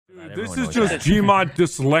This is just Gmod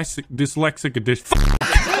dyslexic edition.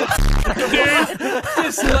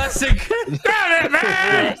 Dyslexic. Damn it,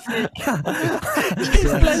 man!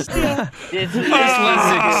 Dyslexic.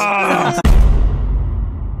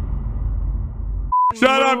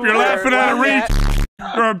 Shut up! You're laughing at a reach.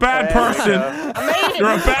 You're a bad person.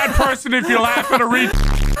 You're a bad person if you laugh at a reach.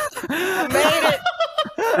 I made it.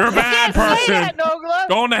 You're a bad person. That, Nogla.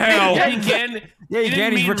 Going to hell. Yeah, you can. Yeah, you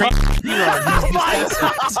can. He's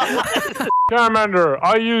Charmander,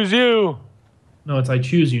 I use you. No, it's I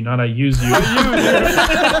choose you, not I use you.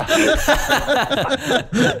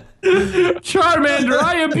 Charmander,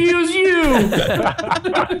 I abuse you.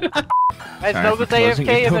 That's Nogla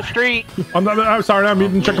AFK in the street. I'm sorry, I'm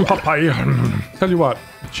eating chicken pot pie. Tell you what,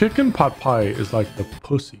 chicken pot pie is like the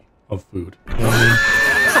pussy of food. You know what I mean?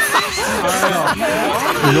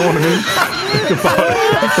 You know what I mean?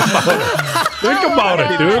 Think about it,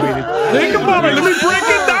 dude. Think about it. Let me break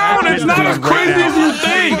it down. It's not as crazy as you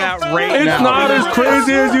think. It's not as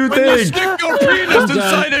crazy as you think. You stick your penis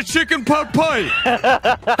inside a chicken pot pie.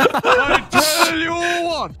 I tell you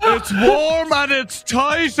what, it's warm and it's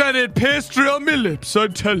tight and it pastry on my lips, I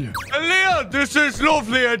tell you. And Leon, this is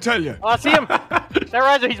lovely, I tell you. Oh, I see him. That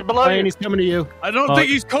riser, he's below you. And he's coming to you. I don't think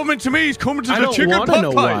he's coming to me, he's coming to the chicken pot pie.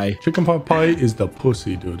 Why. Chicken pot pie is the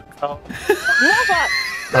pussy, dude. Oh.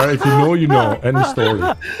 Alright, if you know, you know. End of story.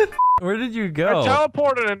 Where did you I go?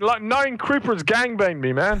 teleported and like 9 creepers gangbanged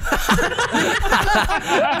me, man.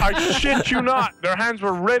 I shit you not. Their hands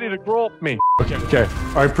were ready to grope me. Okay.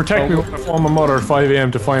 Alright, protect me when I phone my mother at 5 AM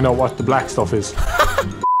to find out what the black stuff is.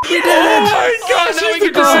 We did. Oh my gosh, now we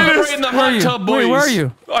get to celebrate in the hot tub, boys. Wait, where are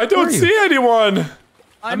you? I don't see anyone.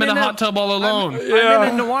 I'm in a hot tub all alone. I'm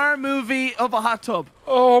in a noir movie of a hot tub.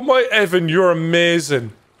 Oh my, Evan, you're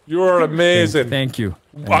amazing. You're amazing. Thank you.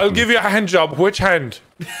 I'll give you a hand job. Which hand?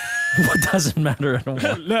 What doesn't matter at all.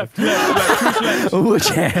 Left. Which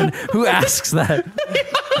hand? Who asks that?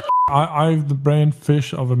 I have the brain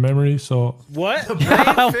fish of a memory, so... What? Wait,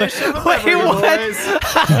 what? You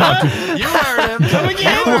heard him. Come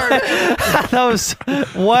again. You heard him. That was...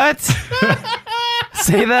 What?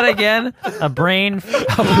 Say that again. A brain fish.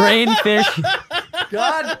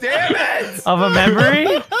 God damn it. Of a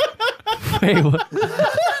memory? Wait, what?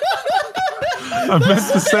 I meant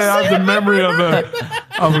to say I have the memory of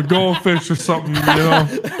a goldfish or something, you know?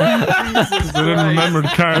 I didn't remember the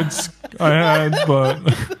cards I had, but...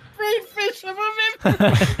 Brain fish of a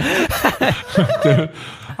memory. Dude,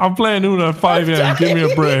 I'm playing Uno at 5 AM. Give me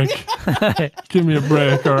a break. Give me a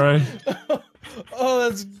break, alright? Oh,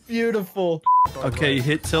 that's beautiful. Okay, you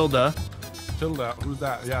hit Tilda. Tilda, who's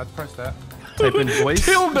that? Yeah, press that. Type in voice.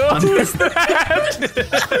 Tilda, who's that?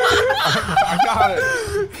 I got it.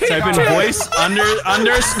 Type in voice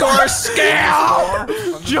underscore scale.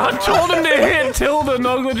 John told him to hit Tilda.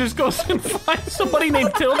 Nogla just goes and finds somebody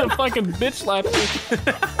named Tilda fucking bitch slaps him.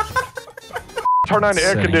 Turn on the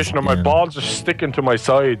air conditioner, my balls are sticking to my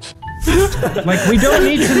sides. Like, we don't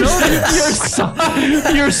need to know this.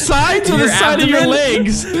 Your sides or the side of your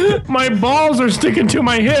legs? My balls are sticking to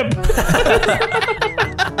my hip.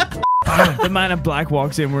 The man in black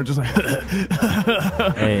walks in. We're just like,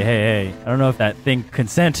 Hey! I don't know if that thing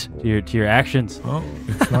consent to your actions. Well,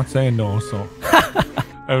 it's not saying no, so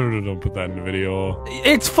I don't put that in the video.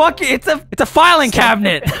 It's a filing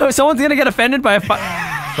cabinet. Someone's gonna get offended by a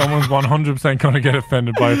Someone's 100% gonna get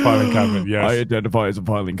offended by a filing cabinet. Yes. I identify as a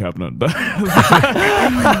filing cabinet. I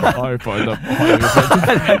find that highly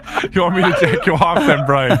offensive. You want me to take you off then,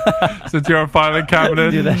 Brian? Since you're a filing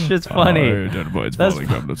cabinet. Dude, that shit's funny. I identify as filing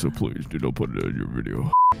cabinet, so please do not put it in your video.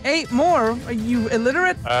 8 more? Are you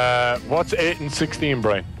illiterate? What's 8 and 16,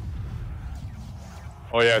 Brian?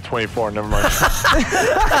 Oh yeah, 24. Never mind.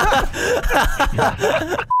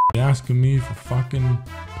 You're asking me for fucking.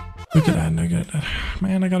 Look at that nigga.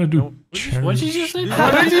 Man, I gotta do. What did you just say?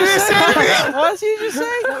 What did you just say? What did you just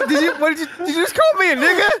say? Did you just call me a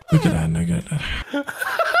nigga? Look at that nigga.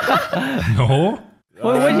 No.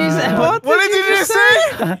 What did you say? What did you just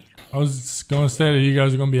say? I was gonna say that you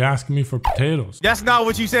guys are gonna be asking me for potatoes. That's not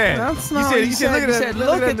what you said. That's not what you said. You said,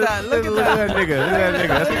 look at that. Look at that nigga. Look at that nigga.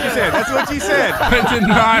 That's what you said. That's what you said. I did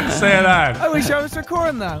not say that. I wish I was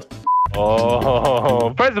recording that.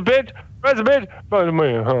 Oh, press the bitch. Press the bitch. Press the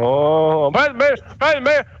bitch. Oh, press the bitch. Press the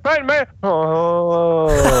bitch. Press the bitch. Oh.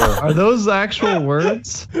 Are those actual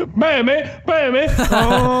words? Baby.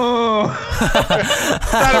 Oh.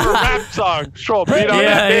 That of a rap song. Throw a beat on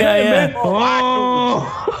that bitch. Yeah. Oh.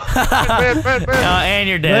 And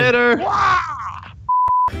you're dead. Later.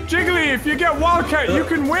 Jiggly, if you get Wildcat, you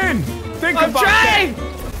can win. Think I'm about trying. that.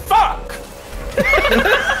 Fuck.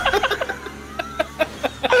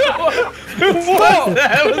 Whoa!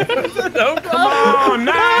 Come on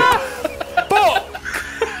now!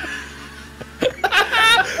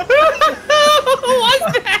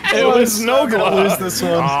 It was Nogla. Lose this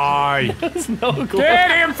one. Aye.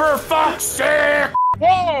 Get him for fuck's sake!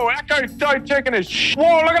 Whoa, that guy died taking his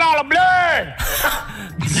Whoa, look at all the blood!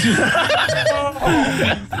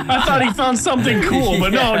 I thought he found something cool,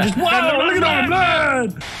 but no, just whoa, look at all the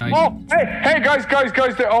blood. Oh, hey, guys,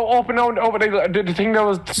 open over the thing that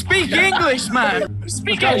was. Speak English, man.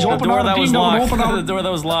 Speak English. The door that was locked. The door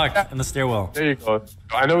that was locked in the stairwell. There you go.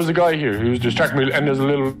 And there was a guy here who was distracting me, and there's a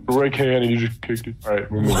little red can, and you just kicked it. All right,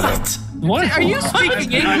 we're moving on. What? Are you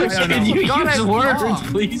speaking English? Can you use words,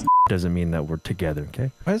 please? Doesn't mean that we're together,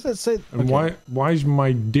 okay? Why does that say? And why's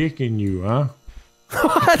my dick in you, huh?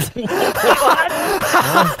 What? Try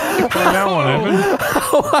that one, Evan.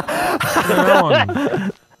 Try that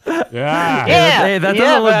one. Yeah. Hey, that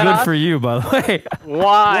doesn't look good for you, by the way.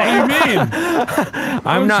 Why? What do you mean?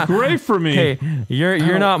 I'm not great for me. Hey,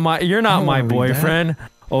 you're not my boyfriend.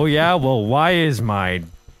 Oh yeah, well why is my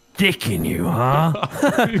dick in you, huh?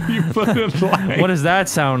 You put it like. What does that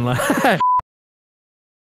sound like?